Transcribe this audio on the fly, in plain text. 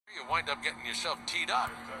wind up getting yourself teed up.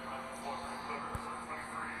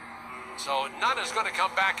 So Nunn is going to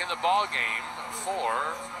come back in the ball game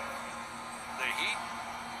for the Heat.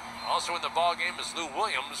 Also in the ball game is Lou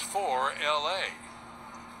Williams for LA.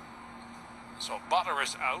 So Butler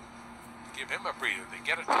is out. Give him a breather. They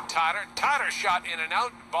get it to Tyler. Tyler shot in and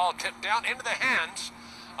out. Ball tipped down into the hands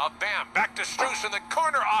of Bam. Back to Strus in the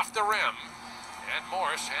corner off the rim. And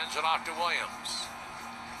Morris hands it off to Williams.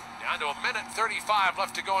 Down to 1:35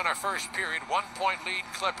 left to go in our first period. 1 point lead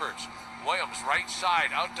Clippers. Williams right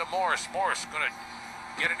side out to Morris. Morris going to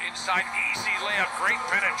get it inside. Easy layup. Great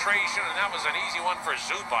penetration. And that was an easy one for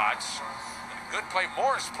Zubac. Good play.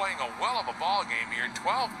 Morris playing a well of a ball game here.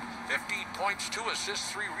 15 points, 2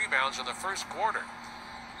 assists, 3 rebounds in the first quarter.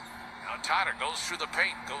 Now Tyler goes through the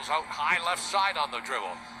paint, goes out high left side on the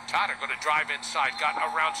dribble. Tyler going to drive inside, got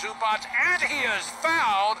around Zubac, and he is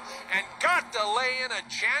fouled and got the lay-in. A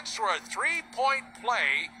chance for a 3-point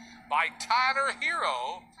play by Tyler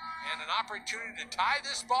Hero and an opportunity to tie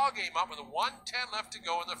this ball game up with 1:10 left to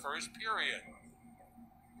go in the first period.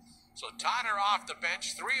 So Tyler off the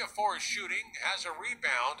bench, 3 of 4 shooting, has a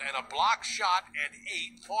rebound and a block shot and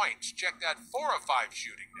 8 points. Check that, 4 of 5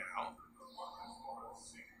 shooting now.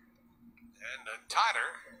 And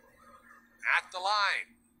Tyler at the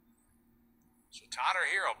line. So Tyler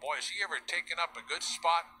Hero, boy, has he ever taken up a good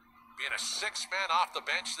spot, being a 6-man off the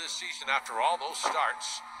bench this season after all those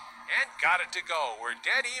starts. And got it to go. We're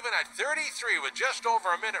dead even at 33 with just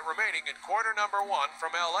over a minute remaining in quarter number 1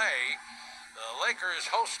 from LA. The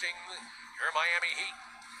Lakers hosting your Miami Heat.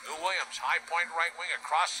 Lou Williams, high point right wing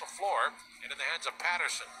across the floor into the hands of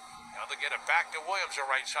Patterson. Now they get it back to Williams, the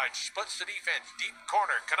right side. Splits the defense. Deep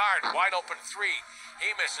corner. Kennard, wide open 3.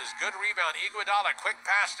 He misses. Good rebound. Iguodala, quick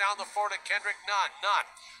pass down the floor to Kendrick Nunn. Nunn,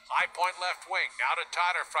 high point left wing. Now to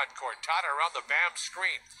Tyler front court. Tyler around the Bam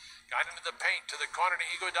screen. Got into the paint to the corner to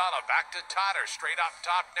Iguodala. Back to Tyler. Straight up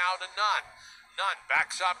top now to Nunn. Nunn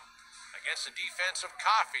backs up against the defense of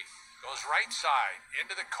Coffey. Goes right side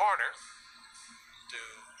into the corner to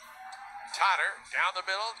Tyler, down the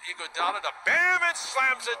middle, Iguodala to Bam, and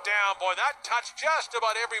slams it down. Boy, that touched just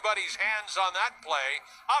about everybody's hands on that play.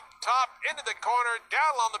 Up top, into the corner,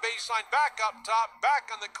 down along the baseline, back up top, back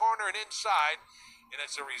on the corner and inside. And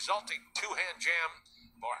it's a resulting 2-hand jam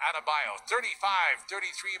for Adebayo.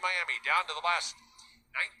 35-33 Miami, down to the last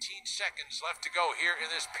 19 seconds left to go here in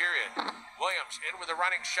this period. Williams in with a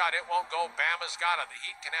running shot. It won't go. Bam has got it. The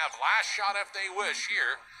Heat can have last shot if they wish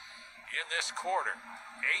here in this quarter.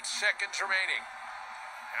 8 seconds remaining.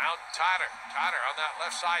 Now Tyler. Tyler on that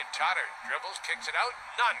left side. Tyler dribbles, kicks it out.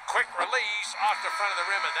 Nunn. Quick release off the front of the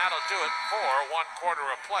rim, and that'll do it for 1 quarter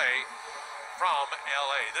of play from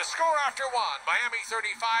LA. The score after 1, Miami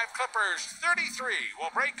 35, Clippers 33.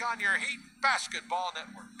 We'll break on your Heat Basketball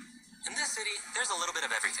Network. In this city, there's a little bit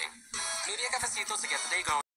of everything. Media cafecito to get the day going.